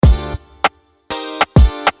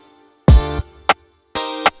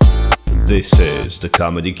This is the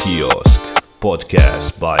Comedy Kiosk,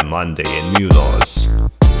 podcast by Monday and Munoz.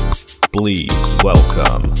 Please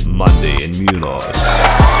welcome Monday and Munoz.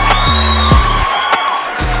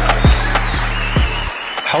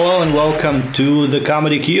 Hello and welcome to the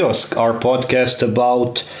Comedy Kiosk, our podcast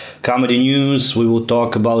about comedy news. We will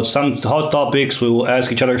talk about some hot topics, we will ask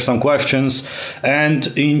each other some questions, and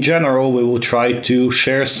in general we will try to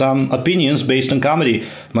share some opinions based on comedy.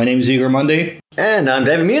 My name is Igor Monday. And I'm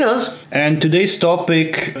David Munoz. And today's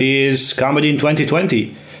topic is comedy in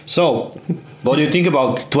 2020. So, what do you think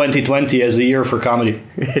about 2020 as a year for comedy?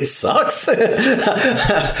 It sucks.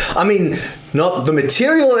 I mean, not the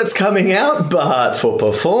material that's coming out, but for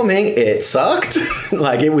performing, it sucked.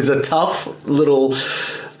 Like, it was a tough little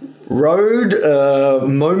road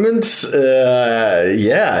moment.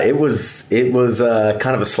 It was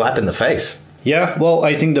kind of a slap in the face. Yeah, well,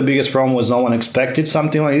 I think the biggest problem was no one expected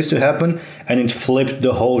something like this to happen, and it flipped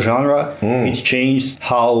the whole genre. It changed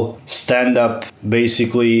how stand-up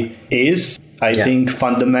basically is. I think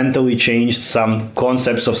fundamentally changed some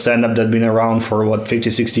concepts of stand-up that have been around for,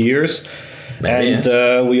 50, 60 years. Maybe,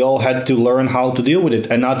 and we all had to learn how to deal with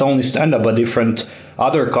it. And not only stand-up, but different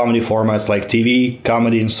other comedy formats like TV,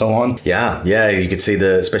 comedy, and so on. Yeah, you could see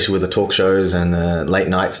especially with the talk shows and the late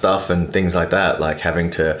night stuff and things like that, like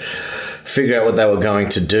having to figure out what they were going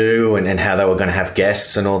to do and how they were going to have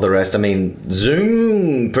guests and all the rest. I mean,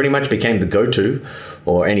 Zoom pretty much became the go-to,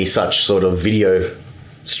 or any such sort of video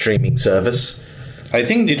streaming service. I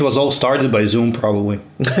think it was all started by Zoom, probably.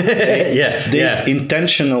 They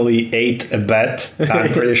intentionally ate a bet.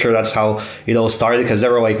 I'm pretty sure that's how it all started, because they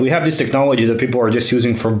were like, we have this technology that people are just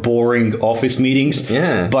using for boring office meetings.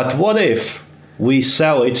 Yeah. But what if we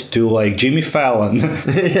sell it to like Jimmy Fallon?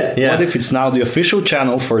 What if it's now the official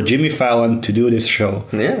channel for Jimmy Fallon to do this show?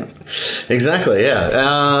 Yeah, exactly.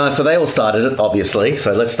 Yeah. So they all started it, obviously.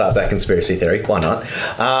 So let's start that conspiracy theory. Why not?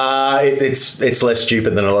 It's less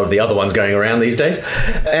stupid than a lot of the other ones going around these days.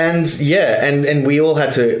 And and we all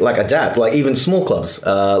had to like adapt. Like even small clubs,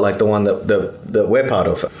 like the one that we're part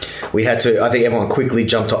of, we had to. I think everyone quickly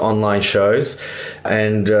jumped to online shows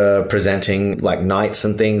and presenting like nights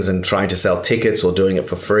and things, and trying to sell tickets or doing it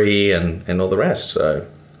for free and all the rest. So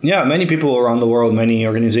yeah, many people around the world, many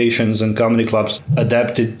organizations and comedy clubs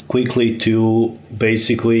adapted quickly to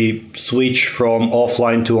basically switch from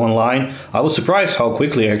offline to online. I was surprised how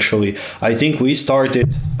quickly, actually. I think we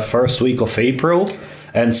started first week of April,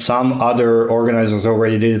 and some other organizers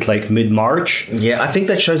already did it like mid-March. Yeah, I think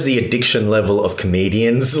that shows the addiction level of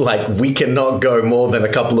comedians. Like, we cannot go more than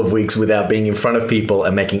a couple of weeks without being in front of people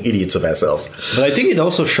and making idiots of ourselves. But I think it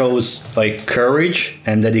also shows like courage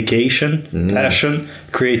and dedication, passion,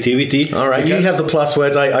 creativity. All right, you have the plus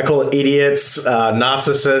words. I call it idiots,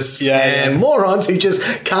 narcissists, and morons who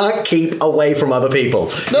just can't keep away from other people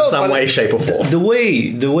in some way, shape, or form. The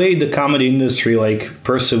way the comedy industry like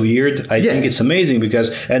persevered, I think it's amazing, because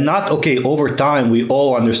over time we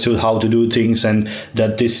all understood how to do things and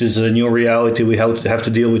that this is a new reality we have to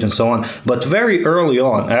deal with and so on. But very early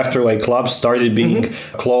on, after like clubs started being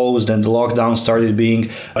closed and the lockdown started being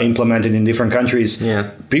implemented in different countries,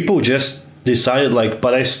 people just decided like,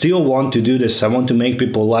 but I still want to do this. I want to make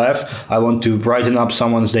people laugh. I want to brighten up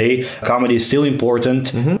someone's day. Comedy is still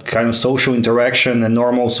important. Kind of social interaction and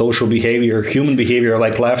normal social behavior, human behavior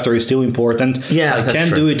like laughter is still important. I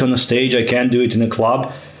can't do it on a stage. I can't do it in a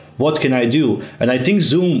club. What can I do? And I think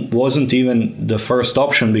Zoom wasn't even the first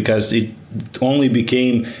option, because it only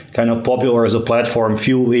became kind of popular as a platform a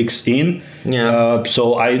few weeks in.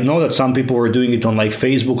 So I know that some people were doing it on like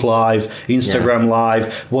Facebook Live, Instagram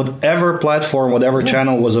Live, whatever platform, whatever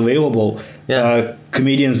channel was available.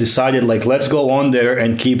 Comedians decided like, let's go on there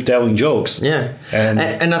and keep telling jokes.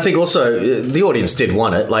 And I think also the audience did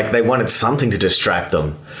want it. Like, they wanted something to distract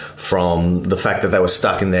them from the fact that they were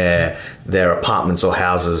stuck in their apartments or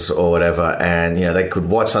houses or whatever, and they could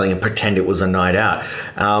watch something and pretend it was a night out.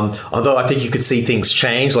 Although I think you could see things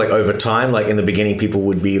change like over time. Like in the beginning, people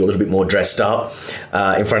would be a little bit more dressed up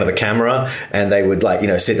in front of the camera, and they would like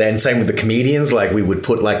sit there. And same with the comedians. Like, we would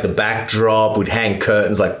put like the backdrop, we'd hang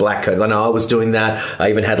curtains, like black curtains. I know I was doing that.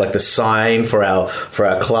 I even had like the sign for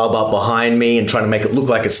our club up behind me and trying to make it look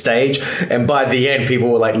like a stage. And by the end, people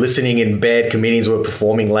were like listening in bed. Comedians were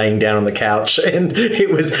performing laying down on the couch, and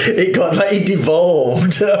it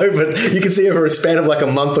devolved over. You can see over a span of like a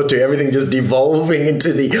month or two, everything just devolving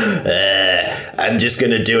into the I'm just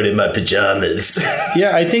gonna do it in my pajamas.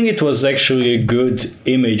 I think it was actually a good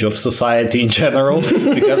image of society in general,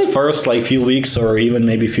 because first like few weeks or even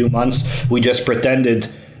maybe few months we just pretended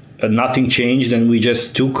nothing changed, and we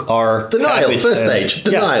just took our Denial, first stage,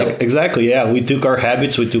 denial. Yeah, exactly, yeah. We took our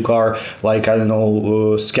habits, we took our,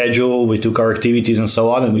 schedule, we took our activities and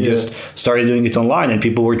so on, and we just started doing it online, and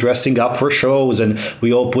people were dressing up for shows, and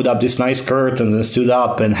we all put up this nice curtains and stood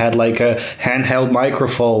up and had like a handheld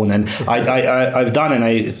microphone, and I've done, and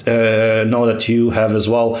I know that you have as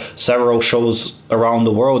well, several shows around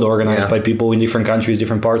the world organized by people in different countries,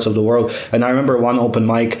 different parts of the world. And I remember one open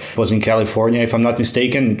mic was in California, if I'm not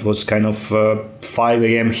mistaken. It was kind of 5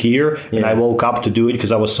 a.m. here, and I woke up to do it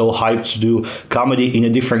because I was so hyped to do comedy in a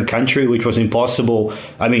different country, which was impossible.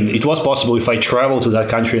 I mean, it was possible if I traveled to that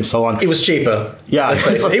country and so on. It was cheaper. Yeah,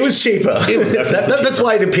 it was cheaper. That's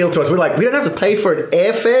why it appealed to us. We're like, we don't have to pay for an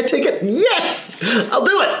airfare ticket. Yes, I'll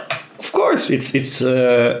do it. Of course, it's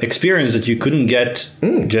experience that you couldn't get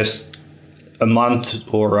just a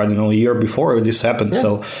month or I don't know, a year before this happened.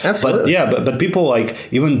 So absolutely. But people like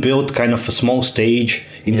even built kind of a small stage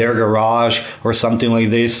in their garage or something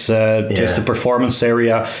like this, just a performance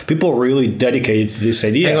area. People really dedicated to this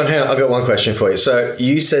idea. Hang on, I've got one question for you. So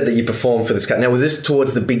you said that you performed for this now, was this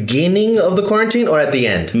towards the beginning of the quarantine or at the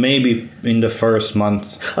end? Maybe in the first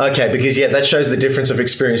month. Okay, because that shows the difference of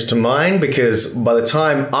experience to mine, because by the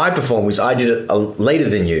time I performed, which I did it later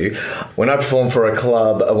than you, when I performed for a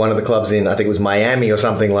club, one of the clubs in, I think it was Miami or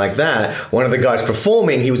something like that, one of the guys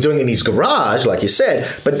performing, he was doing it in his garage, like you said,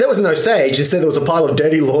 but there was no stage. Instead, there was a pile of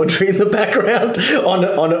dirty laundry in the background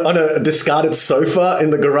on a discarded sofa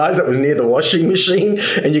in the garage that was near the washing machine,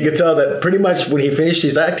 and you could tell that pretty much when he finished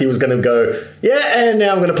his act, he was going to go, and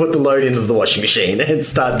now I'm going to put the load into the washing machine and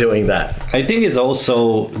start doing that. I think it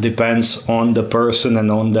also depends on the person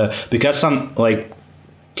and because some like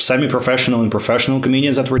semi-professional and professional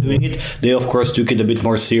comedians that were doing it, they of course took it a bit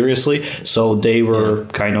more seriously, so they were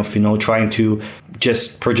kind of trying to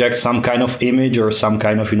just project some kind of image or some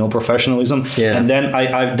kind of professionalism. And then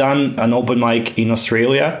I've done an open mic in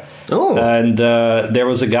Australia. And there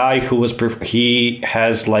was a guy who he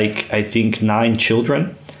has like I think 9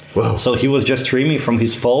 children. Whoa. So he was just streaming from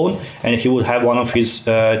his phone, and he would have one of his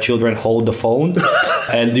children hold the phone,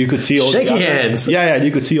 and you could see all shaky hands. Yeah,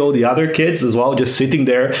 you could see all the other kids as well, just sitting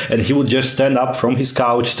there, and he would just stand up from his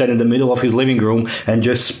couch, stand in the middle of his living room, and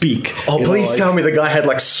just speak. Please tell me the guy had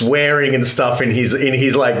like swearing and stuff in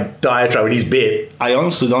his like diatribe, in his bit. I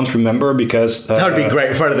honestly don't remember because that would be great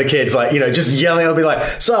in front of the kids, like just yelling. I'll be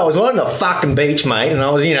like, so I was on the fucking beach, mate, and I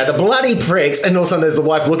was the bloody pricks, and all of a sudden there's the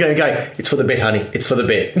wife looking at him going, "It's for the bit, honey. It's for the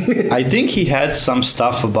bit." I think he had some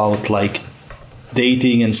stuff about like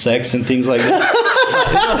dating and sex and things like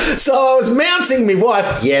that. So I was mounting my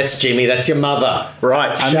wife. Yes, Jimmy, that's your mother.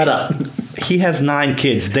 Right, shut up. He has 9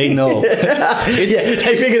 kids. They know.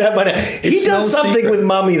 They figured out by now. He does something with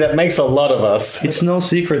mummy that makes a lot of us. It's no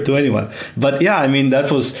secret to anyone. But yeah, I mean, that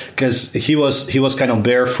was because he was kind of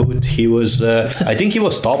barefoot. He was, I think he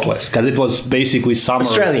was topless because it was basically summer.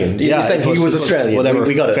 Australian. Yeah, you said he was Australian. Whatever,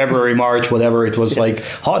 we got it. February, March, whatever. It was like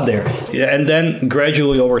hot there. And then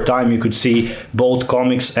gradually over time, you could see both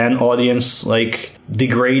comics and audience like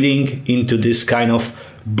degrading into this kind of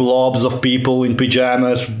blobs of people in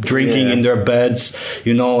pajamas drinking in their beds,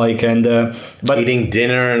 but eating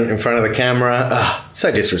dinner in front of the camera.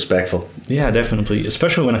 So disrespectful. Yeah, definitely,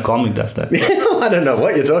 especially when a comic does that. I don't know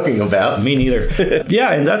what you're talking about. Me neither.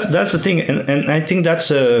 Yeah, and that's the thing, and I think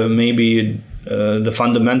that's maybe the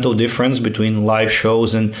fundamental difference between live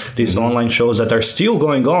shows and these online shows that are still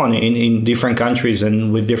going on in different countries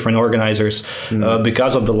and with different organizers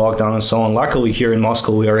because of the lockdown and so on. Luckily, here in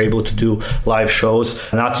Moscow, we are able to do live shows,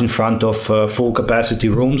 not in front of full capacity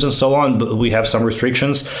rooms and so on, but we have some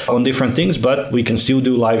restrictions on different things, but we can still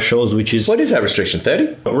do live shows, which is... What is that restriction,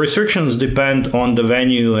 30? Restrictions depend on the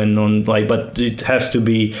venue and on but it has to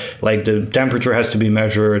be the temperature has to be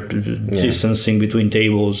measured, distancing between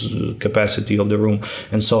tables, capacity of the room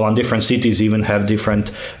and so on. Different cities even have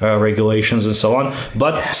different regulations and so on,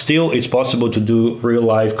 but still it's possible to do real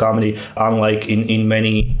live comedy, unlike in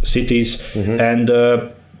many cities. And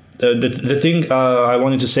the thing I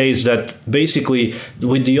wanted to say is that basically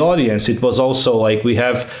with the audience, it was also we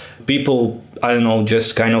have people, I don't know,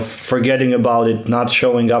 just kind of forgetting about it, not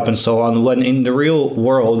showing up and so on. When in the real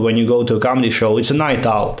world, when you go to a comedy show, it's a night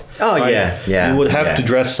out. Oh, right? Yeah. You would have to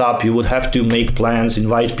dress up. You would have to make plans,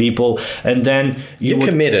 invite people, and then you're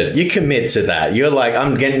committed. You commit to that. You're like,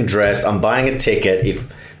 I'm getting dressed. I'm buying a ticket.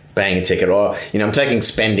 Or I'm taking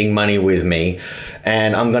spending money with me,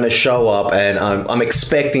 and I'm going to show up, and I'm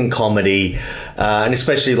expecting comedy. And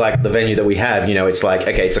especially the venue that we have, it's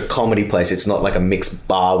okay, it's a comedy place. It's not like a mixed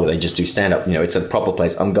bar where they just do stand-up. It's a proper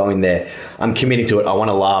place. I'm going there. I'm committing to it. I want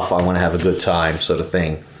to laugh. I want to have a good time, sort of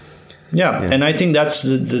thing. Yeah, and I think that's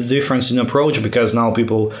the difference in approach, because now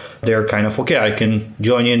people, they're kind of, okay, I can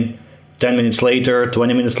join in 10 minutes later,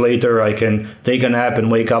 20 minutes later, I can take a nap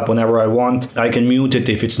and wake up whenever I want. I can mute it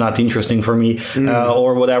if it's not interesting for me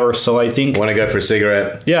or whatever. So I think... Want to go for a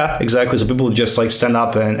cigarette? Yeah, exactly. So people just like stand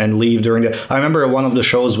up and leave during the... I remember one of the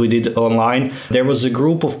shows we did online, there was a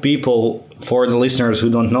group of people. For the listeners who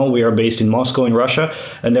don't know, we are based in Moscow in Russia,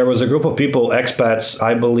 and there was a group of people, expats,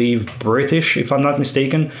 I believe British, if I'm not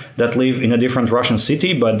mistaken, that live in a different Russian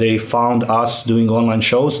city, but they found us doing online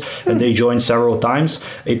shows and they joined several times.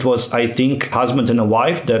 It was, I think, husband and a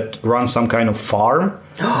wife that run some kind of farm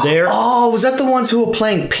there. Oh, was that the ones who were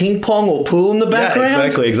playing ping pong or pool in the background?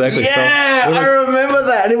 Yeah, exactly. Yeah, so I remember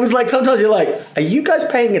that. And it was like, sometimes you're like, are you guys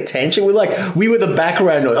paying attention? We were the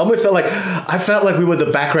background noise. I felt like we were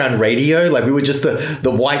the background radio. Like we were just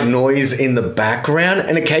the white noise in the background.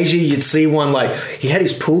 And occasionally you'd see one, like he had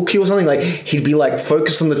his pool cue or something, like he'd be like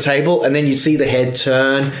focused on the table, and then you see the head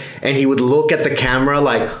turn and he would look at the camera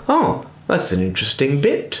like, oh, that's an interesting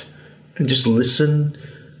bit. And just listen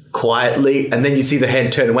quietly, and then you see the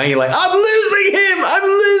head turn away and you're like, I'm losing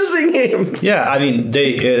him. Yeah, I mean,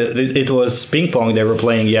 it was ping pong they were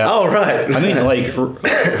playing. Yeah. Oh, right. I mean, like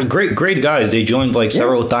great guys. They joined like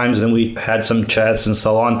several times and we had some chats and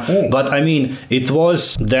so on. But I mean, it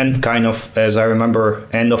was then kind of, as I remember,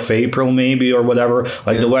 end of April maybe or whatever,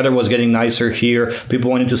 like the weather was getting nicer here.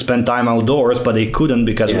 People wanted to spend time outdoors, but they couldn't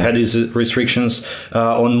because we had these restrictions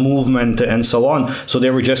on movement and so on. So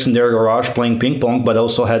they were just in their garage playing ping pong, but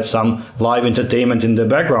also had some live entertainment in the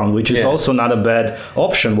background, which is also not a bad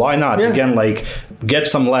option. Why not? Again, like get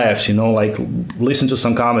some laughs, like listen to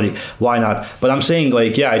some comedy. Why not? But I'm saying,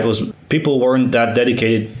 like, it was, people weren't that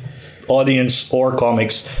dedicated, audience or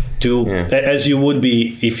comics, to as you would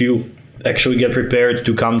be if you actually get prepared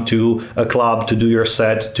to come to a club to do your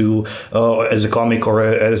set to as a comic or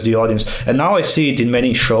as the audience. And now I see it in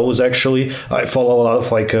many shows. Actually, I follow a lot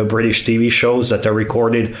of like British TV shows that are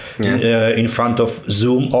recorded in front of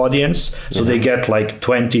Zoom audience, so they get like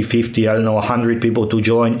 20, 50, 100 people to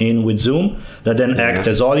join in with Zoom that then act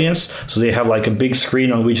as audience. So they have like a big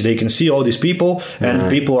screen on which they can see all these people, and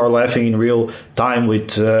people are laughing in real time with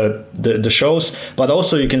the shows. But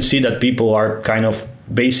also you can see that people are kind of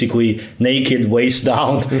basically naked, waist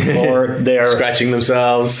down, or they're scratching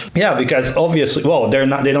themselves. Yeah, because obviously,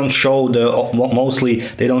 they don't show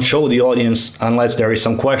they don't show the audience unless there is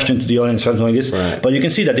some question to the audience, something like this. Right. But you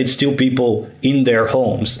can see that it's still people in their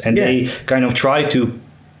homes, and they kind of try to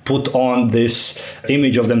put on this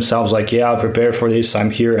image of themselves like, I prepared for this, I'm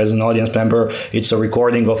here as an audience member, it's a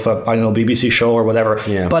recording of a BBC show or whatever,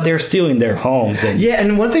 but they're still in their homes.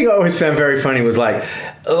 And one thing I always found very funny was like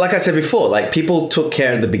I said before, like people took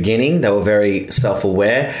care in the beginning, they were very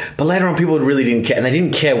self-aware, but later on people really didn't care, and they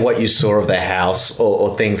didn't care what you saw of their house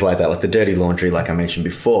or things like that, like the dirty laundry, like I mentioned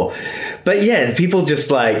before. But people just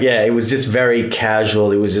like, it was just very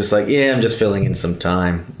casual. It was just like, I'm just filling in some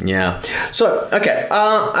time. So, okay,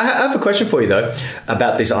 I have a question for you though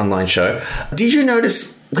about this online show. Did you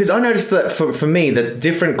notice, because I noticed that for me that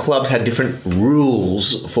different clubs had different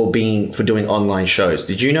rules for doing online shows.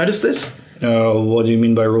 Did you notice this? What do you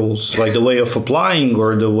mean by rules? Like the way of applying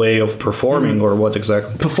or the way of performing or what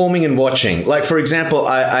exactly? Performing and watching. Like, for example,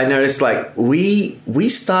 I noticed like we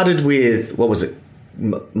started with, what was it?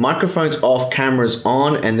 Microphones off, cameras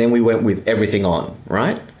on, and then we went with everything on,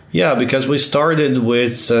 right? Yeah, because we started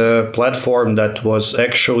with a platform that was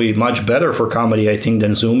actually much better for comedy, I think,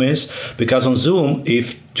 than Zoom is. Because on Zoom,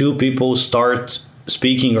 if two people start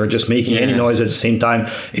speaking or just making any noise at the same time,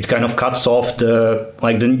 it kind of cuts off the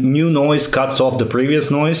new noise cuts off the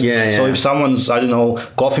previous noise. So if someone's,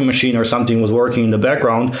 coffee machine or something was working in the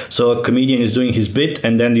background, so a comedian is doing his bit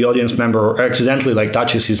and then the audience member accidentally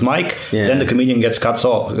touches his mic, then the comedian gets cut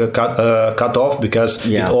off because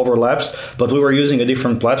it overlaps. But we were using a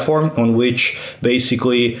different platform on which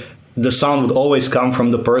basically the sound would always come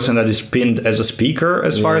from the person that is pinned as a speaker,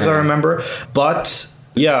 as far as I remember. But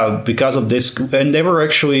because of this, and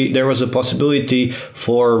there was a possibility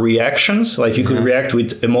for reactions, like you could react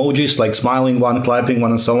with emojis, like smiling one, clapping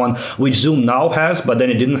one, and so on, which Zoom now has, but then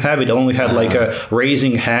it didn't have. It only had like a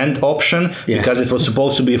raising hand option because it was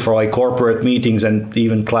supposed to be for like corporate meetings and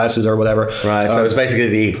even classes or whatever. Right. So it's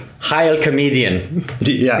basically Heil comedian.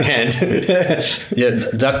 Yeah. And Yeah,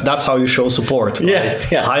 that's how you show support. Right?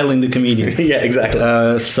 Yeah. Highlighting the comedian. yeah, exactly.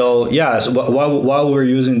 So while we're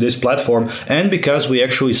using this platform, and because we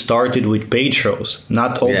actually started with paid shows,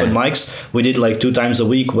 not open mics, we did like 2 times a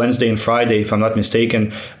week, Wednesday and Friday, if I'm not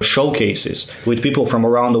mistaken, showcases with people from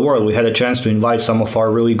around the world. We had a chance to invite some of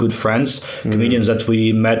our really good friends, comedians that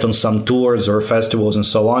we met on some tours or festivals and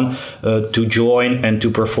so on, to join and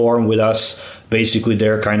to perform with us. Basically,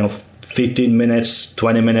 they're kind of 15 minutes,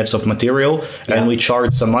 20 minutes of material, and we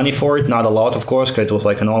charged some money for it. Not a lot, of course, because it was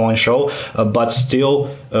like an online show, but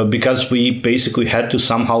still, because we basically had to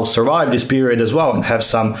somehow survive this period as well and have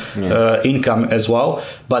some income as well.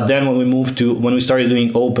 But then when we started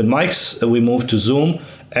doing open mics, we moved to Zoom.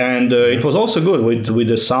 And it was also good with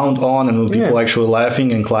the sound on and with people actually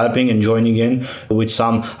laughing and clapping and joining in with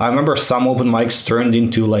some. I remember some open mics turned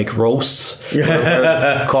into like roasts.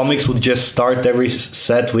 Where comics would just start every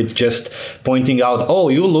set with just pointing out, "Oh,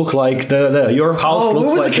 you look like your house looks like this." Oh,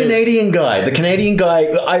 who was the Canadian guy? The Canadian guy,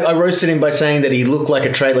 I roasted him by saying that he looked like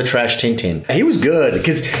a trailer trash Tintin. He was good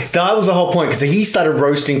because that was the whole point, because he started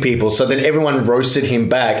roasting people, so then everyone roasted him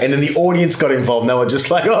back, and then the audience got involved. And they were just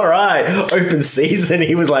like, "All right, open season."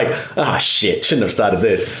 He was like, shit, shouldn't have started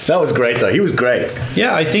this. That was great though. He was great.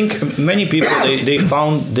 Yeah, I think many people they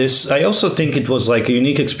found this. I also think it was like a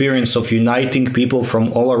unique experience of uniting people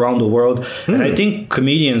from all around the world. And I think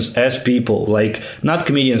comedians as people, like not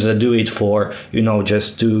comedians that do it for,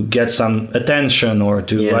 just to get some attention or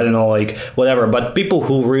to I don't know, like whatever, but people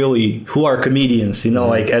who are comedians,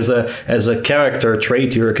 like as a character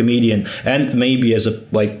trait, you're a comedian, and maybe as a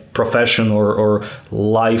like profession or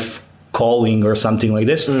life calling or something like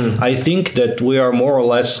this. I think that we are more or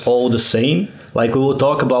less all the same. Like we will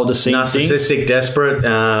talk about the same thing. Narcissistic, desperate,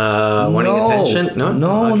 wanting attention?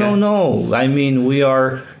 No. I mean, we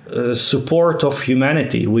are support of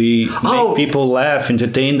humanity. We make people laugh,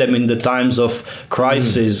 entertain them in the times of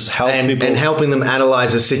crisis, help people. And helping them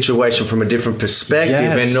analyze a situation from a different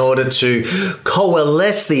perspective in order to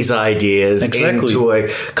coalesce these ideas into a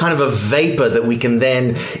kind of a vapor that we can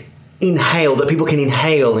then inhale, that people can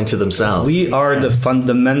inhale into themselves. We are the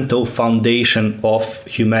fundamental foundation of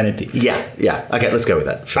humanity. Yeah. Okay, let's go with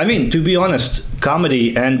that. Sure. I mean, to be honest,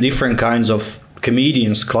 comedy and different kinds of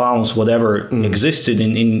comedians, clowns, whatever, existed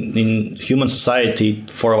in human society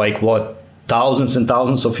for like, thousands and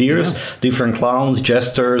thousands of years. Different clowns,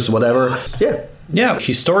 jesters, whatever. Yeah,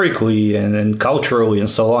 historically and culturally and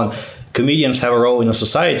so on. Comedians have a role in a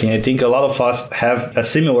society, and I think a lot of us have a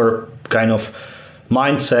similar kind of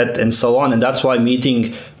mindset and so on, and that's why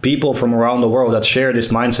meeting people from around the world that share this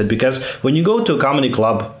mindset, because when you go to a comedy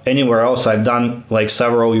club anywhere else, I've done like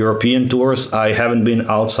several European tours, I haven't been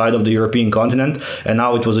outside of the European continent, and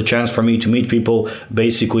now it was a chance for me to meet people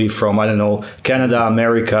basically from, I don't know, Canada,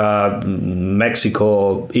 America,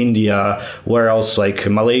 Mexico, India, where else, like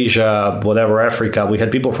Malaysia, whatever, Africa. We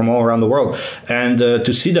had people from all around the world, and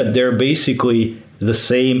to see that they're basically the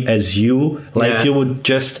same as you, like you would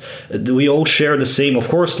just, we all share the same, of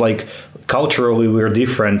course, like culturally we're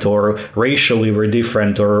different, or racially we're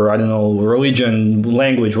different, or I don't know, religion,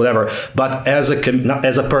 language, whatever, but not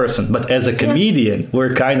as a person, but as a comedian,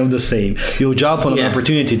 we're kind of the same. You jump on an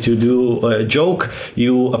opportunity to do a joke,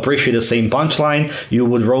 you appreciate the same punchline, you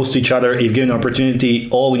would roast each other if given an opportunity,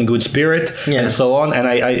 all in good spirit, and so on. And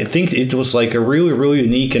I think it was like a really, really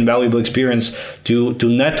unique and valuable experience to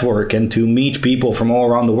network and to meet people from all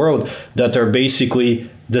around the world that are basically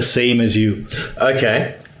the same as you.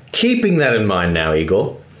 Okay. Keeping that in mind now,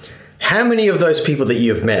 Igor, how many of those people that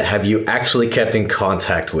you've met have you actually kept in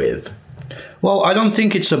contact with? Well, I don't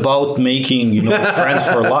think it's about making, friends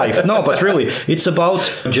for life. No, but really, it's about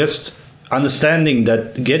just understanding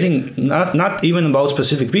that getting, not even about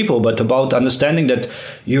specific people, but about understanding that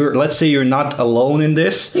let's say you're not alone in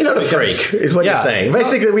this. You're not a freak, is what you're saying.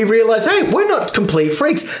 Basically, we realized, hey, we're not complete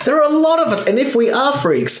freaks. There are a lot of us, and if we are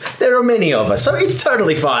freaks, there are many of us. So it's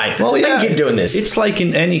totally fine. Well, yeah, keep doing this. It's like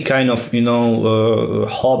in any kind of,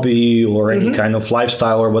 hobby or any kind of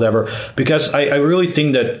lifestyle or whatever. Because I really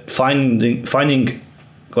think that finding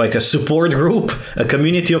like a support group, a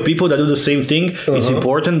community of people that do the same thing, it's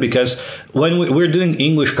important, because when we're doing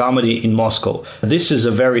English comedy in Moscow, this is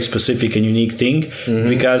a very specific and unique thing,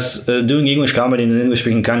 because doing English comedy in an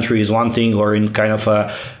English-speaking country is one thing, or in kind of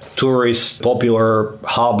a tourist popular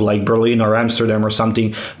hub like Berlin or Amsterdam or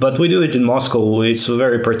something, but we do it in Moscow. It's a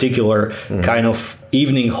very particular kind of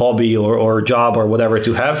evening hobby or job or whatever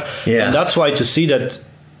to have. And that's why to see that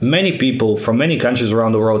many people from many countries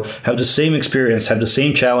around the world have the same experience, have the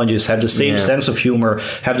same challenges, have the same sense of humor,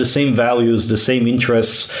 have the same values, the same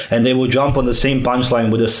interests, and they will jump on the same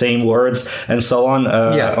punchline with the same words and so on,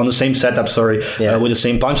 on the same setup, with the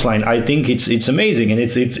same punchline. I think it's amazing, and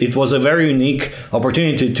it was a very unique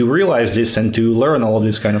opportunity to realize this and to learn all of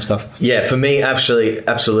this kind of stuff. Yeah, for me,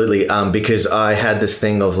 absolutely, because I had this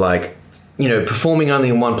thing of like, performing only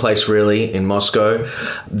in one place, really, in Moscow,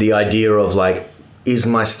 the idea of like, is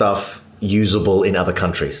my stuff usable in other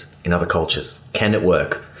countries, in other cultures? Can it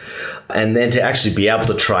work? And then to actually be able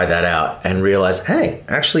to try that out and realize, hey,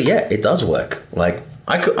 actually, yeah, it does work. Like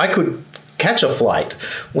I could catch a flight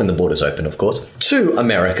when the borders open, of course, to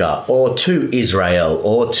America or to Israel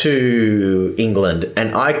or to England,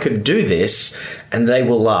 and I could do this and they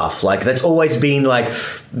will laugh. Like that's always been like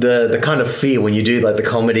the kind of fear when you do like the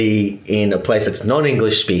comedy in a place that's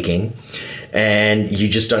non-English speaking, and you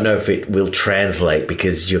just don't know if it will translate,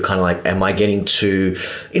 because you're kind of like, am I getting to,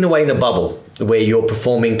 in a way, in a bubble where you're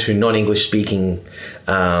performing to non-English speaking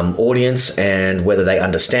audience, and whether they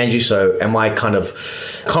understand you. So am I kind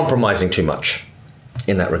of compromising too much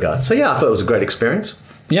in that regard? So yeah, I thought it was a great experience.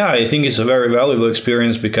 Yeah, I think it's a very valuable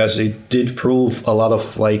experience because it did prove a lot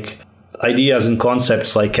of like ideas and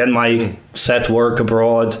concepts, like can my set work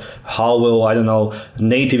abroad? How will, I don't know,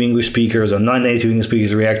 native English speakers or non-native English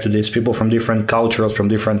speakers react to this? People from different cultures, from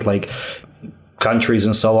different like countries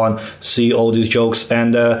and so on, see all these jokes.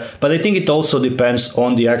 And but I think it also depends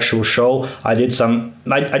on the actual show. I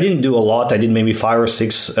didn't do a lot. I did maybe 5 or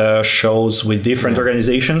 6 shows with different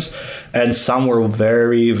organizations, and some were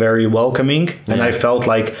very, very welcoming. And I felt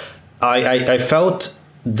like I felt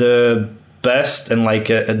the best and like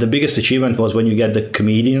the biggest achievement was when you get the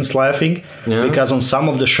comedians laughing, because on some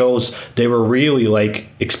of the shows they were really like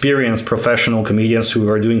experienced professional comedians who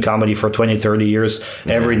are doing comedy for 20-30 years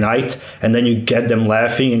every night, and then you get them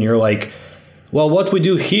laughing and you're like, well, what we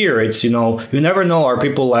do here, it's, you never know, are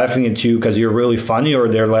people laughing at you because you're really funny, or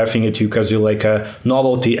they're laughing at you because you're like a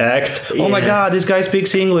novelty act. Oh my God, this guy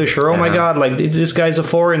speaks English, or oh my God, like this guy's a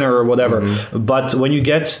foreigner or whatever. But when you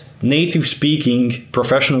get native speaking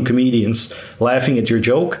professional comedians laughing at your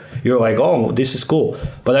joke, you're like, oh, this is cool.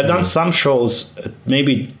 But I've done some shows,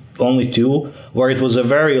 maybe only 2, where it was a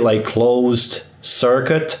very like closed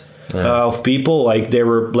circuit of people. Like they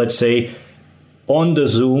were, let's say, on the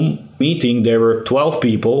Zoom meeting, there were 12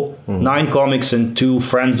 people, 9 comics and 2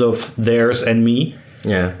 friends of theirs and me.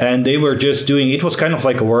 Yeah. And they were just doing, it was kind of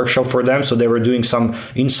like a workshop for them. So they were doing some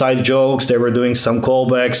inside jokes. They were doing some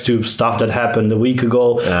callbacks to stuff that happened a week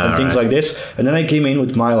ago and things like this. And then I came in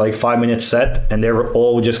with my like 5-minute set, and they were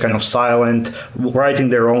all just kind of silent, writing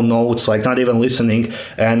their own notes, like not even listening.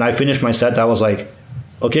 And I finished my set. I was like,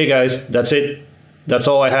 okay, guys, that's it. That's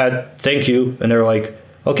all I had. Thank you. And they were like,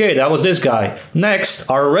 okay, that was this guy. Next,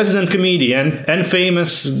 our resident comedian and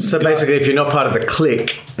famous... So basically, if you're not part of the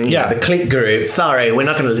clique, the clique group, sorry, we're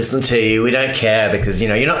not going to listen to you. We don't care, because,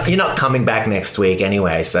 you're not coming back next week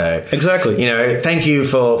anyway. So exactly. Thank you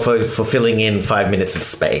for filling in 5 minutes of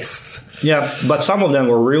space. Yeah, but some of them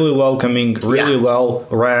were really welcoming, really well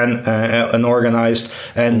ran and organized.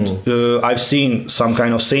 And I've seen some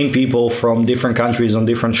kind of same people from different countries on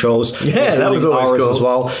different shows. Yeah, that was always cool as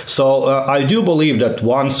well. So I do believe that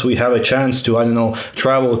once we have a chance to, I don't know,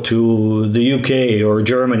 travel to the UK or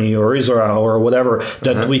Germany or Israel or whatever,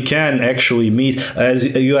 that we can actually meet.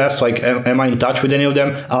 As you asked, like, am I in touch with any of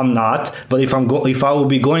them? I'm not. But if I will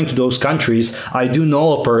be going to those countries, I do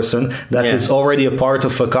know a person that is already a part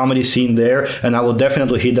of a comedy scene there, and I will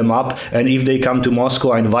definitely hit them up. And if they come to Moscow,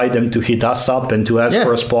 I invite them to hit us up and to ask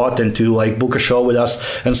for a spot and to like book a show with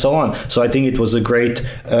us and so on. So I think it was a great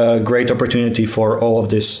opportunity for all of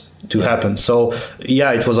this to happen. So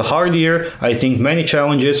it was a hard year. I think many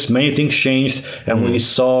challenges, many things changed, and we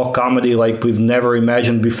saw comedy like we've never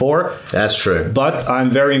imagined before. That's true. But I'm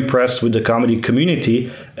very impressed with the comedy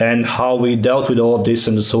community and how we dealt with all of this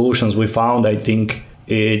and the solutions we found. I think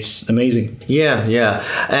it's amazing. Yeah.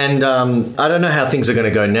 And I don't know how things are going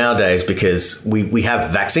to go nowadays, because we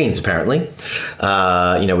have vaccines, apparently.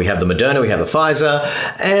 We have the Moderna, we have the Pfizer,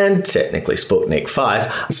 and technically Sputnik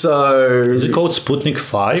 5. So is it called Sputnik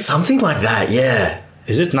 5? Something like that, yeah.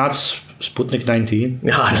 Is it not Sputnik 19?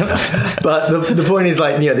 No, I don't know. But the point is,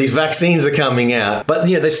 like, these vaccines are coming out, but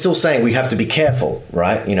they're still saying we have to be careful,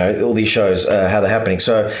 right? All these shows, how they're happening.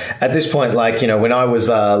 So at this point, like, when I was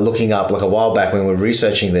looking up like a while back when we were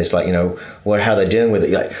researching this, like, how they're dealing with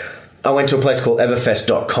it, like, I went to a place called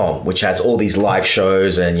everfest.com, which has all these live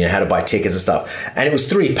shows and how to buy tickets and stuff. And it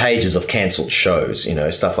was 3 pages of cancelled shows,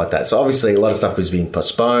 stuff like that. So obviously a lot of stuff was being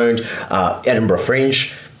postponed. Edinburgh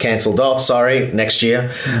Fringe cancelled off, sorry, next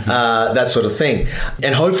year, that sort of thing.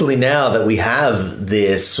 And hopefully now that we have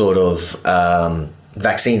this sort of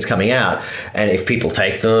vaccines coming out, and if people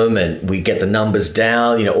take them and we get the numbers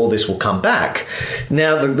down, all this will come back.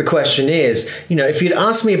 Now, the question is, if you'd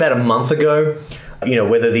asked me about a month ago,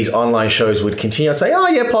 whether these online shows would continue, I'd say, oh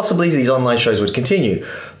yeah, possibly these online shows would continue.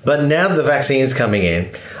 But now that the vaccine's coming in,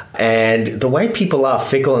 and the way people are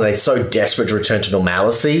fickle and they're so desperate to return to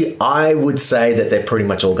normalcy, I would say that they're pretty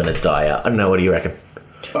much all going to die out. I don't know, what do you reckon?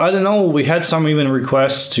 I don't know. We had some even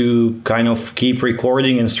requests to kind of keep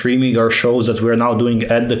recording and streaming our shows that we're now doing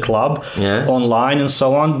at the club online and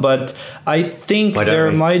so on. But I think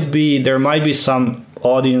there might be some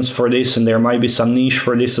audience for this, and there might be some niche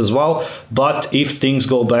for this as well. But if things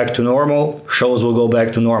go back to normal, shows will go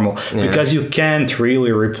back to normal, because you can't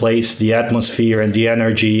really replace the atmosphere and the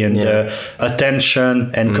energy and the attention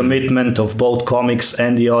and commitment of both comics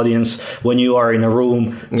and the audience when you are in a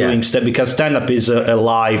room doing stuff, because stand-up is a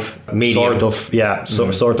live medium.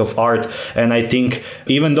 Sort of art. And I think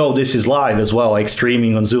even though this is live as well, like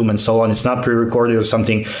streaming on Zoom and so on, it's not pre-recorded or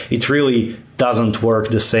something, it really doesn't work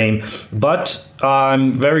the same. But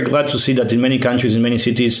I'm very glad to see that in many countries, in many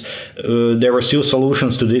cities, there were still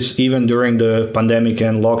solutions to this, even during the pandemic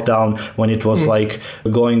and lockdown, when it was like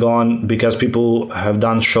going on, because people have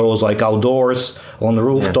done shows like outdoors, on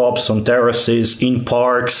rooftops, on terraces, in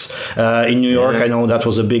parks. In New York, I know that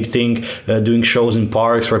was a big thing, doing shows in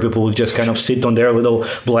parks where people would just kind of sit on their little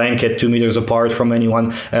blanket 2 meters apart from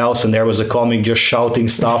anyone else, and there was a comic just shouting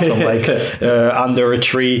stuff from like under a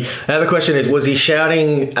tree. Now the question is, was he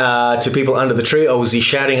shouting to people under the tree, or was he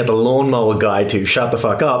shouting at the lawnmower guy to shut the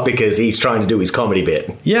fuck up because he's trying to do his comedy bit?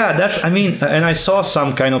 Yeah, and I saw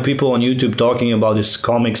some kind of people on YouTube talking about this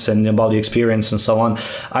comics and about the experience and so on.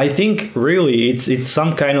 I think really it's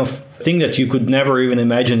some kind of thing that you could never even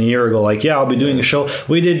imagine a year ago. Like, I'll be doing a show.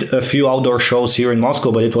 We did a few outdoor shows here in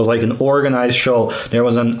Moscow, but it was like an organized show. There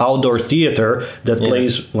was an outdoor theater that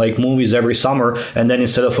plays like movies every summer, and then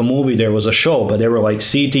instead of a movie, there was a show. But there were like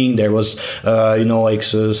seating, there was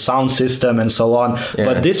sound system and so on.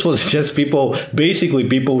 But this was just people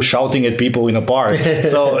shouting at people in a park.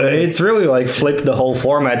 So it's really like flipped the whole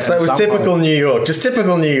format. So it was typical New York.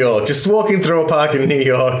 Just walking through a park in New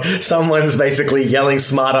York, someone's basically yelling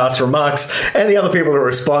smart-ass remarks, and the other people are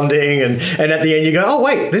responding, and at the end you go, oh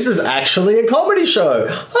wait, this is actually a comedy show.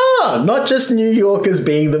 Not just New Yorkers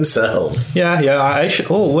being themselves. What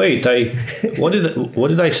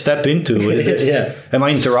did I step into? Am I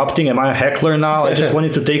interrupting? Am I a heckler now? I just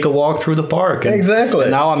wanted to take a walk through the park. And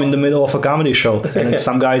now I'm in the middle of a comedy show, and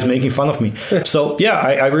some guy's making fun of me. So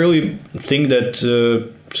I really think that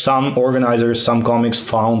some organizers, some comics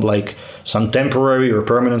found like some temporary or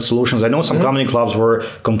permanent solutions. I know some comedy clubs were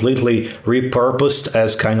completely repurposed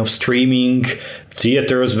as kind of streaming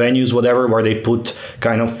theaters, venues, whatever, where they put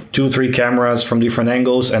kind of 2-3 cameras from different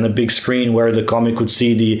angles and a big screen where the comic could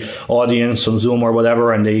see the audience on Zoom or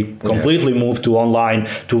whatever, and they completely moved to online,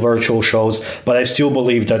 to virtual shows. But I still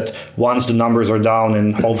believe that once the numbers are down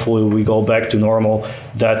and hopefully we go back to normal,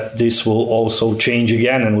 that this will also change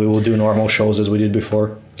again and we will do normal shows as we did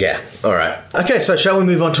before. Yeah. All right. Okay, so shall we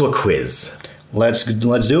move on to a quiz? Let's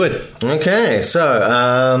do it. Okay,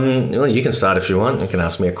 so you can start if you want. You can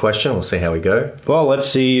ask me a question. We'll see how we go. Well, let's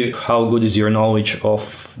see how good is your knowledge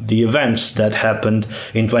of the events that happened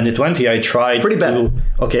in 2020. I tried pretty bad.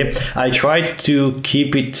 I tried to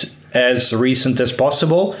keep it as recent as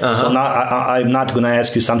possible. So I'm not going to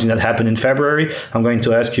ask you something that happened in February. I'm going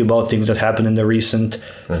to ask you about things that happened in the recent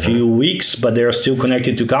few weeks, but they are still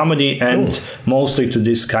connected to comedy and mostly to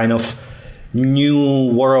this kind of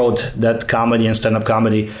new world that comedy and stand-up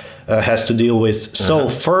comedy has to deal with. So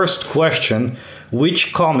first question,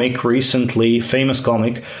 which famous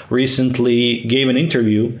comic recently gave an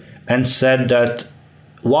interview and said that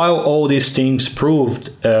while all these things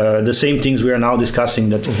proved the same things we are now discussing,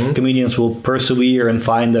 that comedians will persevere and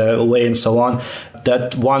find a way and so on,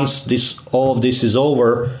 that once all of this is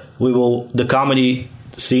over, the comedy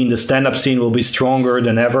scene, the stand-up scene will be stronger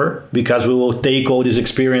than ever, because we will take all these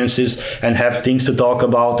experiences and have things to talk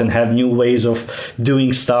about and have new ways of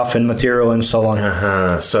doing stuff and material and so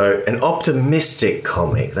on. So an optimistic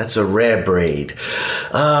comic, that's a rare breed.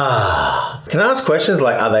 Can I ask questions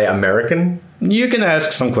like, are they American? You can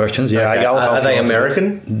ask some questions. Yeah, okay. Are they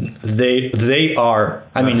American? They are.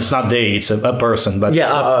 I mean, it's not they. It's a person, but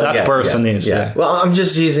that person is. Yeah. Well, I'm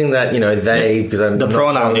just using that. They, because I'm the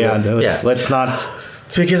pronoun. Let's not.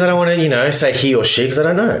 It's because I don't want to, say he or she, because I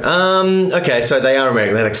don't know. Okay, so they are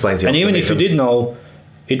American. That explains it. And even if you did know,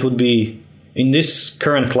 it would be in this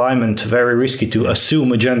current climate, very risky to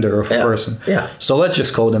assume a gender of a person. Yeah. So let's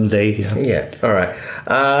just call them they. Yeah. Yeah. All right.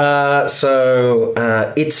 So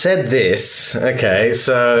it said this. Okay.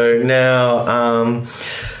 So now,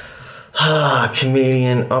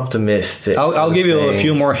 comedian, optimistic. I'll give you a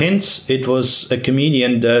few more hints. It was a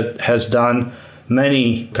comedian that has done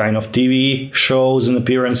many kind of TV shows and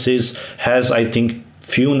appearances. Has, I think,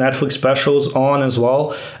 few Netflix specials on as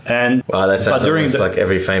well. And wow, that sounds almost like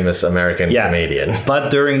every famous American comedian. But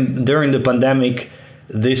during the pandemic,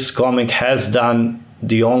 this comic has done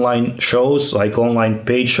the online shows, like online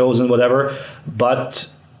paid shows and whatever.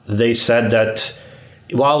 But they said that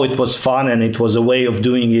while it was fun and it was a way of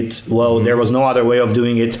doing it, there was no other way of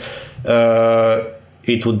doing it.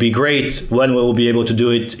 It would be great when we will be able to do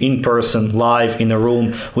it in person, live, in a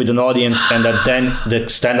room with an audience, and that then the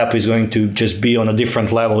stand-up is going to just be on a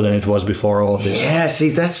different level than it was before all of this. Yeah, see,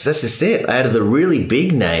 that's just it. Out of the really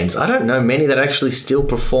big names, I don't know many that actually still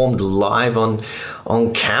performed live on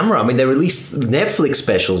camera. I mean, they released Netflix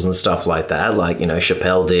specials and stuff like that, like, you know,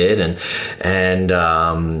 Chappelle did and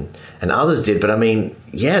others did. But I mean,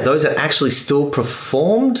 yeah, those that actually still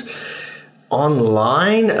performed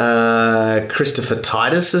online, Christopher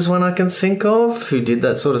Titus is one I can think of who did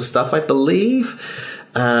that sort of stuff, I believe.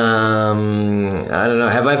 I don't know.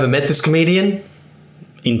 Have I ever met this comedian?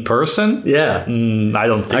 In person? Yeah. I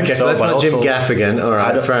don't think so. Okay, so that's not Jim Gaffigan. All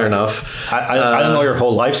right, fair enough. I don't know your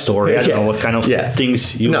whole life story. I don't know what kind of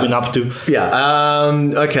things you've been up to. Yeah.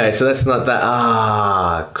 Okay, so that's not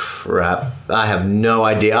that. Crap. I have no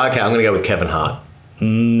idea. Okay, I'm going to go with Kevin Hart.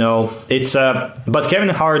 No, it's but Kevin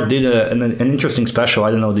Hart did an interesting special. I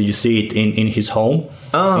don't know, did you see it in his home?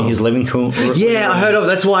 In his living room? Yeah, I heard of.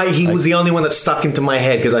 That's why he was the only one that stuck into my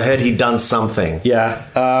head, because I heard he'd done something. Yeah.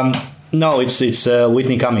 No, it's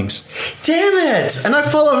Whitney Cummings. Damn it! And I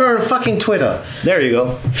follow her on fucking Twitter. There you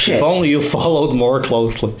go. Shit. If only you followed more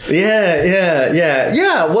closely.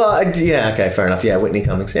 Yeah. Well, okay, fair enough. Yeah, Whitney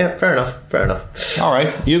Cummings. Yeah, fair enough. All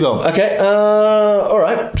right, you go. Okay. All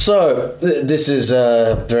right. So this is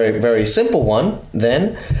a very, very simple one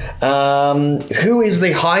then. Who is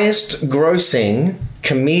the highest grossing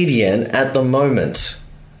comedian at the moment?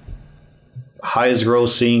 Highest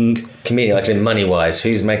grossing comedian, like in money wise,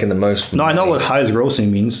 who's making the most money? No, I know what highest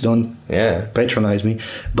grossing means. Don't patronize me.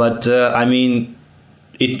 But I mean,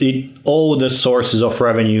 it all the sources of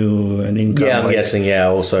revenue and income. Yeah, I'm guessing. Yeah,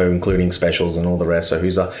 also including specials and all the rest. So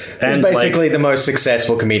who's basically the most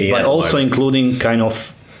successful comedian? But also including kind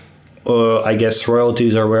of, I guess,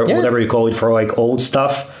 royalties or whatever you call it for like old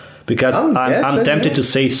stuff. Because I'm tempted to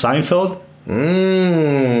say Seinfeld.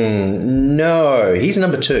 No, he's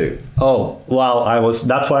number 2. Oh, well,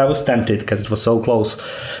 that's why I was tempted, because it was so close.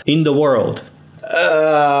 In the world.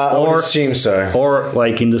 I would assume so. Or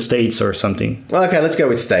like in the States or something. Well, okay, let's go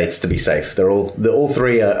with States to be safe. All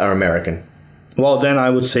three are American. Well, then I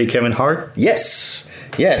would say Kevin Hart. Yes.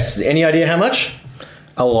 Any idea how much?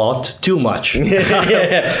 A lot. Too much.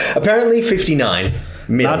 Apparently 59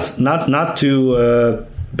 million. Not to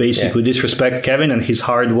basically disrespect Kevin and his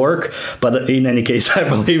hard work, but in any case, I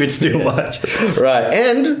believe it's too much. Right.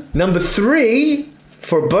 And number 3,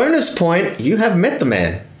 for bonus point, you have met the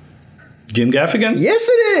man. Jim Gaffigan? Yes,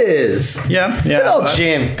 it is. Yeah. Good old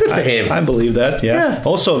Jim. Good for him. I believe that, yeah.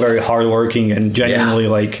 Also very hardworking and genuinely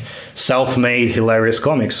like self-made, hilarious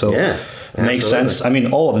comics. So it makes sense. I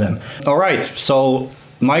mean, all of them. All right. So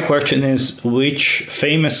my question is, which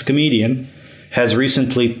famous comedian has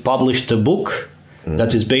recently published a book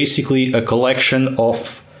that is basically a collection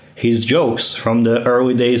of his jokes from the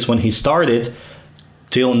early days when he started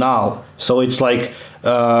till now? So it's like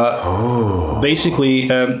basically,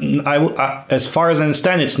 as far as I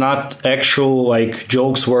understand, it's not actual like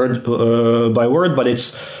jokes word by word, but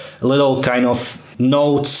it's little kind of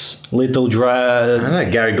notes, little I don't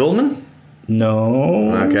know, Gary Goldman?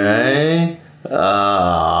 No. Okay.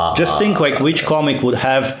 Just think like which comic would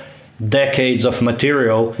have decades of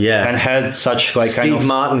material and had such like Steve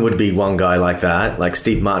Martin would be one guy like that. Like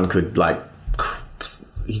Steve Martin could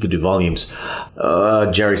he could do volumes.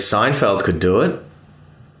 Jerry Seinfeld could do it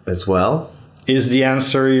as well. Is the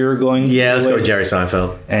answer you're going to let's go with Jerry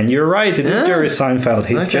Seinfeld. And you're right, it is Jerry Seinfeld.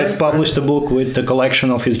 He's just published a book with the collection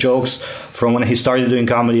of his jokes from when he started doing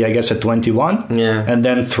comedy, I guess at 21. Yeah. And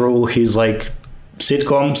then through his like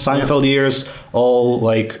sitcom Seinfeld years, all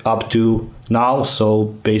like up to now. So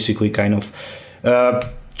basically kind of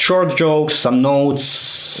short jokes, some notes,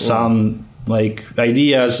 some like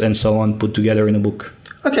ideas and so on put together in a book.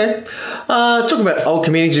 Okay. Talking about old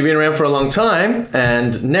comedians who've been around for a long time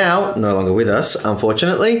and now no longer with us,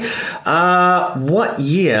 unfortunately. What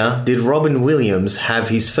year did Robin Williams have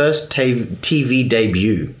his first TV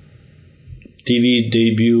debut? TV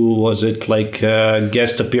debut? Was it like a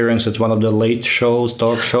guest appearance at one of the late shows,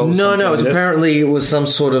 talk shows? No, something it was like this? apparently it was some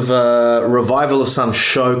sort of a revival of some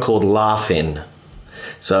show called Laugh-In.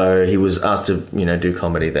 So he was asked to, do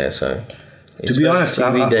comedy there. So his To be first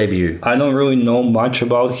honest, TV debut. I don't really know much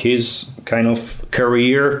about his kind of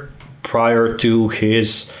career prior to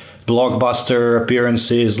his blockbuster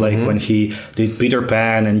appearances, like when he did Peter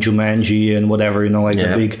Pan and Jumanji and whatever,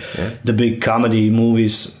 the big comedy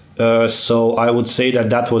movies. So I would say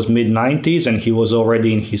that was mid-90s, and he was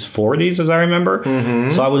already in his 40s, as I remember.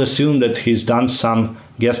 So I would assume that he's done some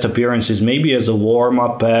guest appearances, maybe as a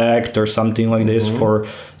warm-up act or something like this for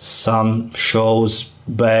some shows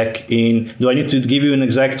back in... Do I need to give you an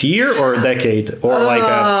exact year or a decade? Or like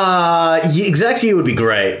exact year would be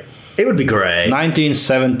great. It would be great.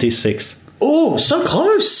 1976. Oh, so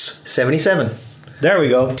close. 77. There we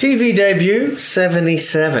go. TV debut,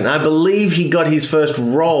 77. I believe he got his first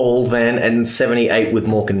role then in 78 with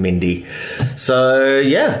Mork and Mindy. So,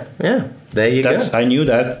 yeah. There you go. I knew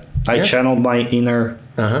that. I channeled my inner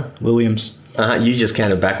Williams. You just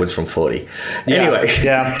counted backwards from 40. Anyway.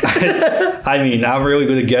 Yeah. I mean, I'm really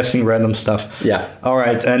good at guessing random stuff. Yeah. All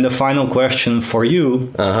right. And the final question for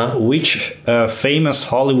you. Which famous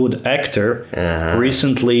Hollywood actor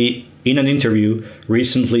recently, in an interview,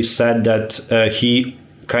 said that he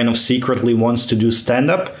kind of secretly wants to do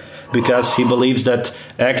stand-up because he believes that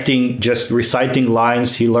acting, just reciting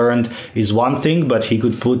lines he learned is one thing, but he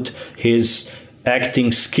could put his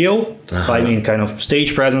acting skill, I mean, kind of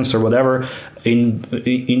stage presence or whatever,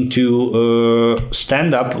 into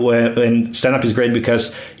stand-up. And stand-up is great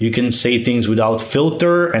because you can say things without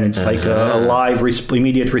filter, and it's like a live,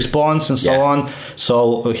 immediate response and so on.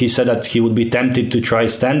 So he said that he would be tempted to try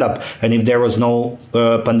stand-up, and if there was no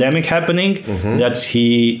pandemic happening, that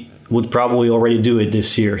he would probably already do it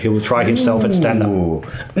this year. He will try himself at stand-up.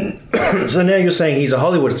 So now you're saying he's a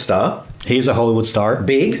Hollywood star. He's a Hollywood star.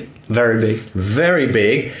 Big. Very big. Very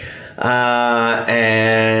big.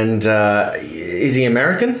 And is he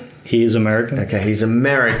American? He is American. Okay, he's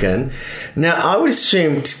American. Now, I would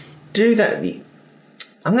assume to do that,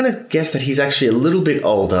 I'm going to guess that he's actually a little bit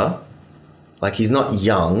older. Like, he's not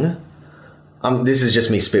young. This is just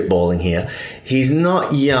me spitballing here. He's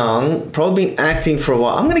not young, probably been acting for a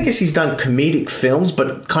while. I'm going to guess he's done comedic films,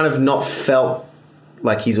 but kind of not felt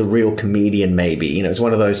like he's a real comedian, maybe. It's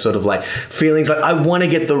one of those sort of like feelings like, I want to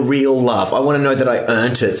get the real laugh. I want to know that I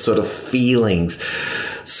earned it sort of feelings.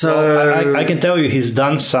 So I can tell you he's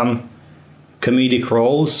done some comedic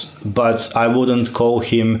roles, but I wouldn't call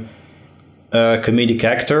him a comedic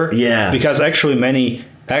actor. Yeah. Because actually many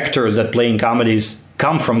actors that play in comedies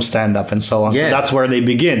come from stand-up and so on. Yeah. So that's where they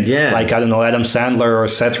begin. Yeah. Like, I don't know, Adam Sandler or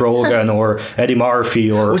Seth Rogen or Eddie Murphy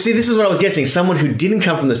or... Well, see, this is what I was guessing. Someone who didn't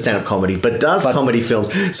come from the stand-up comedy, but does comedy films.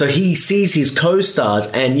 So he sees his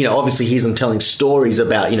co-stars and, obviously hears them telling stories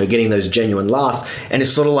about, getting those genuine laughs. And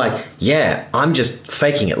it's sort of like, yeah, I'm just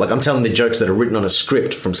faking it. Like, I'm telling the jokes that are written on a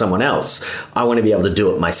script from someone else. I want to be able to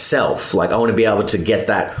do it myself. Like, I want to be able to get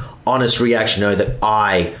that honest reaction, know that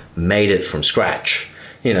I made it from scratch,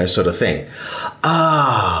 sort of thing.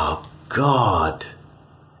 Oh, God.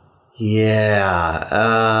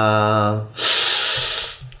 Yeah.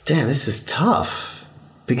 Damn, this is tough.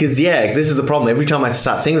 Because, this is the problem. Every time I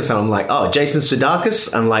start thinking of something, I'm like, oh, Jason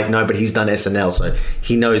Sudeikis? I'm like, no, but he's done SNL, so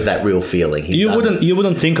he knows that real feeling. You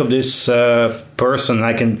wouldn't think of this person,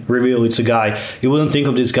 I can reveal it's a guy. You wouldn't think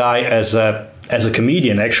of this guy as a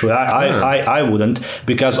comedian, actually. I wouldn't,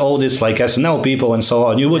 because all this like SNL people and so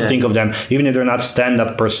on, you would think of them, even if they're not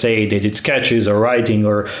stand-up per se, they did sketches or writing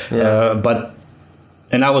or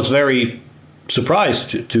and I was very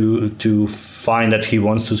surprised to find that he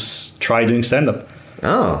wants to try doing stand-up.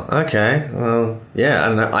 Oh, okay. Well, yeah, I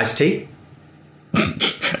don't know. Ice-T?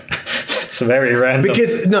 It's very random.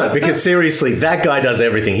 Because seriously, that guy does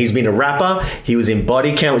everything. He's been a rapper. He was in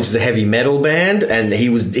Body Count, which is a heavy metal band, and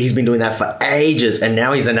he's been doing that for ages. And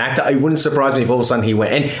now he's an actor. It wouldn't surprise me if all of a sudden he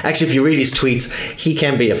went. And actually, if you read his tweets, he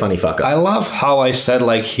can be a funny fucker. I love how I said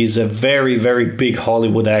like he's a very, very big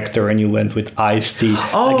Hollywood actor, and you went with Ice-T.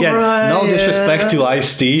 Oh, again, right, no disrespect to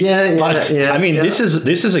Ice-T, I mean, this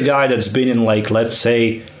is a guy that's been in like, let's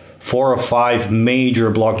say, 4 or 5 major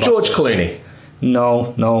blockbusters. George Clooney.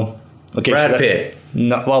 No. Okay, Brad Pitt.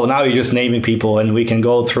 No, well, now you're just naming people, and we can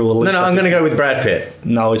go through a list. No, I'm going to go with Brad Pitt.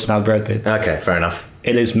 No, it's not Brad Pitt. Okay, fair enough.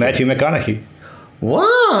 It is Matthew McConaughey.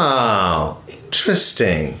 Wow,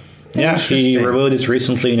 interesting. Yeah, he revealed it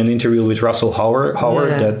recently in an interview with Russell Howard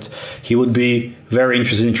that he would be very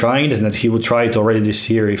interested in trying it, and that he would try it already this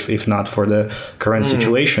year, if not for the current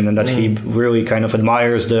situation, and that he really kind of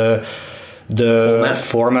admires the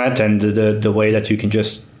format and the way that you can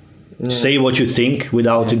just say what you think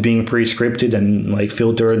without it being pre-scripted and like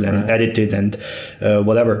filtered and edited and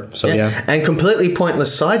whatever. So yeah. And completely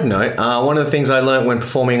pointless side note, one of the things I learned when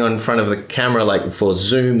performing in front of the camera, like for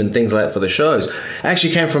Zoom and things like that for the shows,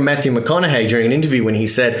 actually came from Matthew McConaughey during an interview when he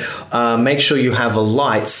said, make sure you have a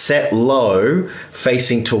light set low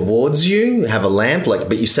facing towards you, have a lamp,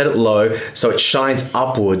 but you set it low so it shines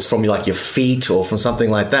upwards from like your feet or from something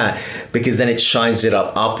like that, because then it shines it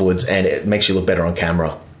up upwards and it makes you look better on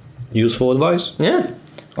camera. Useful advice. Yeah.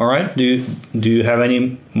 All right. Do you have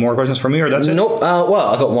any more questions for me, or that's it? Nope. Well,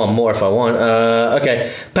 I got one more if I want.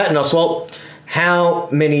 Okay. Patton Oswalt, how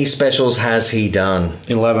many specials has he done?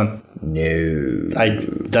 11. No.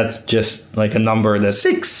 That's just like a number that's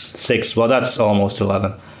 6. Well, that's almost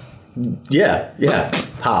 11. Yeah.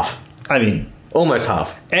 Half. I mean, almost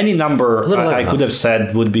half. Any number I half. could have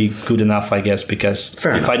said would be good enough, I guess, because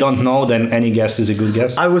if I don't know, then any guess is a good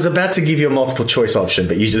guess. I was about to give you a multiple choice option,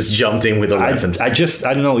 but you just jumped in with 11. I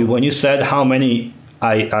don't know. When you said how many,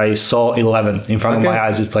 I saw 11 in front of my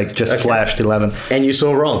eyes. It's like just flashed 11. And you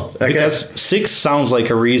saw wrong. Okay. Because 6 sounds like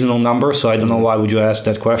a reasonable number, so I don't know why would you ask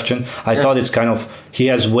that question. I thought it's kind of, he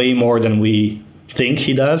has way more than we think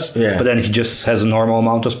he does, but then he just has a normal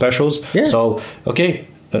amount of specials. Yeah. So, okay.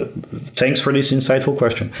 Thanks for this insightful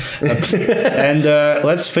question. And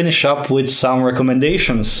let's finish up with some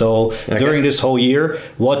recommendations. So during this whole year,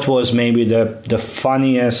 what was maybe the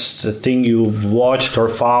funniest thing you've watched or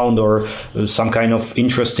found, or some kind of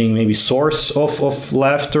interesting maybe source of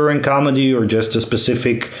laughter and comedy, or just a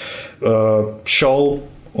specific show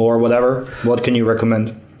or whatever? What can you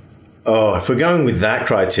recommend? Oh, if we're going with that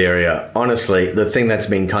criteria, honestly, the thing that's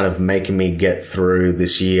been kind of making me get through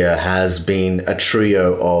this year has been a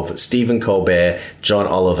trio of Stephen Colbert, John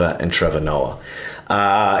Oliver, and Trevor Noah.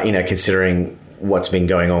 Considering what's been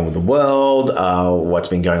going on with the world, what's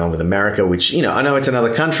been going on with America, which, I know it's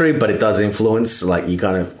another country, but it does influence, like you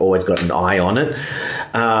kind of always got an eye on it.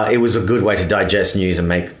 It was a good way to digest news and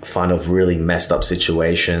make fun of really messed up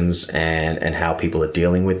situations and how people are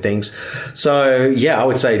dealing with things. So, yeah, I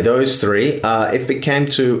would say those three. If it came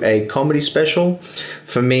to a comedy special,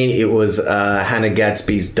 for me, it was Hannah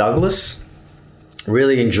Gadsby's Douglas.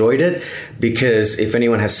 Really enjoyed it because if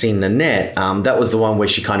anyone has seen Nanette, that was the one where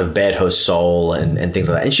she kind of bared her soul and things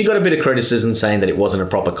like that. And she got a bit of criticism saying that it wasn't a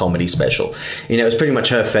proper comedy special. It was pretty much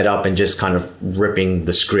her fed up and just kind of ripping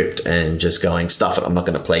the script and just going, stuff it, I'm not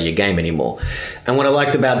going to play your game anymore. And what I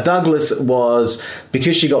liked about Douglas was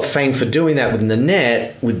because she got fame for doing that with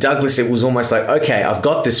Nanette, with Douglas, it was almost like, okay, I've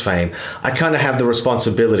got this fame. I kind of have the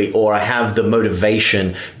responsibility, or I have the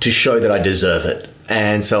motivation to show that I deserve it.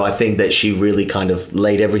 And so I think that she really kind of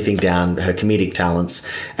laid everything down, her comedic talents,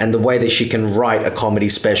 and the way that she can write a comedy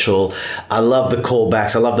special. I love the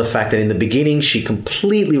callbacks. I love the fact that in the beginning, she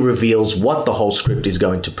completely reveals what the whole script is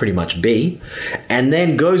going to pretty much be, and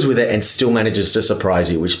then goes with it and still manages to surprise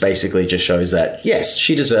you, which basically just shows that, yes,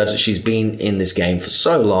 she deserves it. She's been in this game for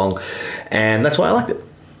so long, and that's why I liked it.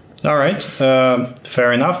 All right.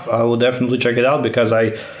 Fair enough. I will definitely check it out because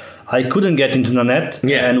I couldn't get into Nanette,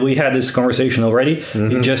 and we had this conversation already.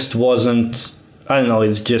 Mm-hmm. It just wasn't,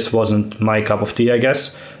 it just wasn't my cup of tea, I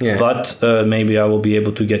guess. Yeah. But maybe I will be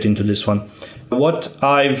able to get into this one. What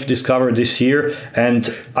I've discovered this year,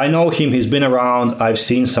 and I know him, he's been around, I've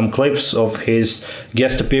seen some clips of his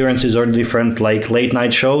guest appearances or different like late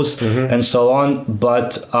night shows and so on,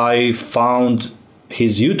 but I found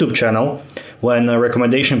his YouTube channel when a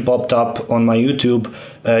recommendation popped up on my YouTube,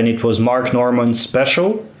 and it was Mark Norman's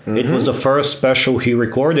special. It was the first special he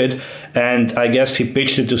recorded, and I guess he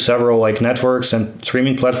pitched it to several like networks and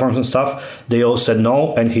streaming platforms and stuff. They all said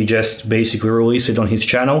no, and he just basically released it on his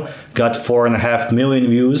channel, got 4.5 million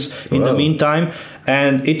views in the meantime.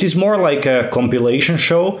 And it is more like a compilation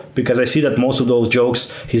show, because I see that most of those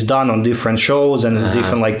jokes he's done on different shows and it's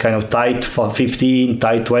different like kind of tight 15,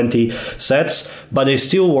 tight 20 sets, but they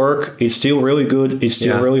still work. It's still really good. It's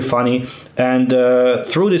still really funny. And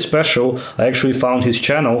through this special, I actually found his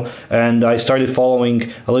channel and I started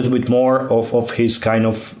following a little bit more of his kind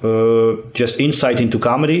of just insight into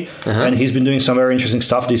comedy. And he's been doing some very interesting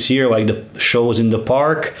stuff this year, like the shows in the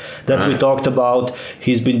park that we talked about.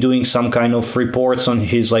 He's been doing some kind of reports on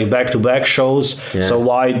his like back-to-back shows. So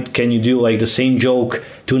why can you do like the same joke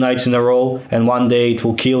 2 nights in a row and one day it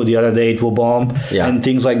will kill, the other day it will bomb, and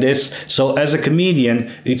things like this. So as a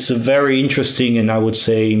comedian, it's a very interesting and I would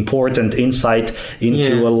say important insight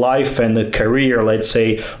into a life and a career, let's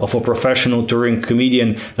say, of a professional touring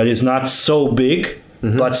comedian that is not so big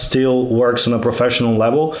but still works on a professional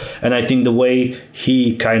level. And I think the way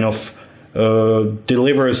he kind of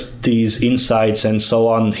delivers these insights and so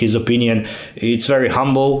on, his opinion, it's very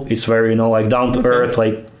humble, it's very like down to earth,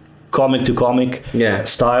 like comic to comic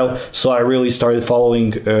style. So I really started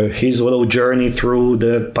following his little journey through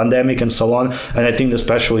the pandemic and so on. And I think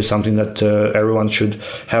especially something that everyone should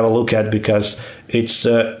have a look at, because it's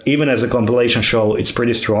even as a compilation show, it's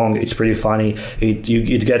pretty strong, it's pretty funny,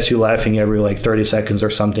 it gets you laughing every like 30 seconds or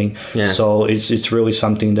something. So it's really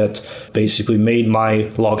something that basically made my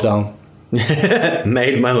lockdown.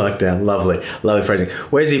 Made my lockdown. Lovely phrasing.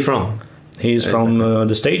 Where's he from? He's from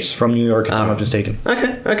the States, from New York, if I'm not mistaken.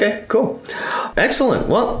 Okay, cool. Excellent.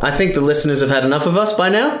 Well, I think the listeners have had enough of us by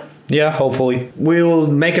now. Yeah, hopefully. We'll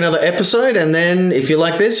make another episode, and then if you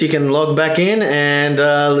like this, you can log back in and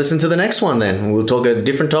listen to the next one then. We'll talk about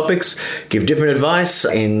different topics, give different advice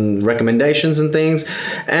and recommendations and things,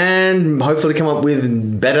 and hopefully come up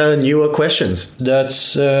with better, newer questions.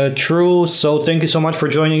 That's true. So thank you so much for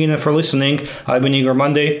joining in and for listening. I've been Igor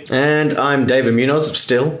Monday. And I'm David Munoz,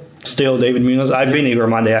 Still David Munoz. I've been Igor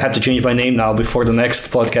Monday. I have to change my name now before the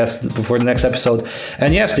next podcast, before the next episode.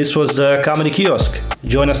 And yes, this was Comedy Kiosk.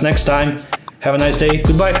 Join us next time. Have a nice day.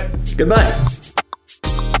 Goodbye.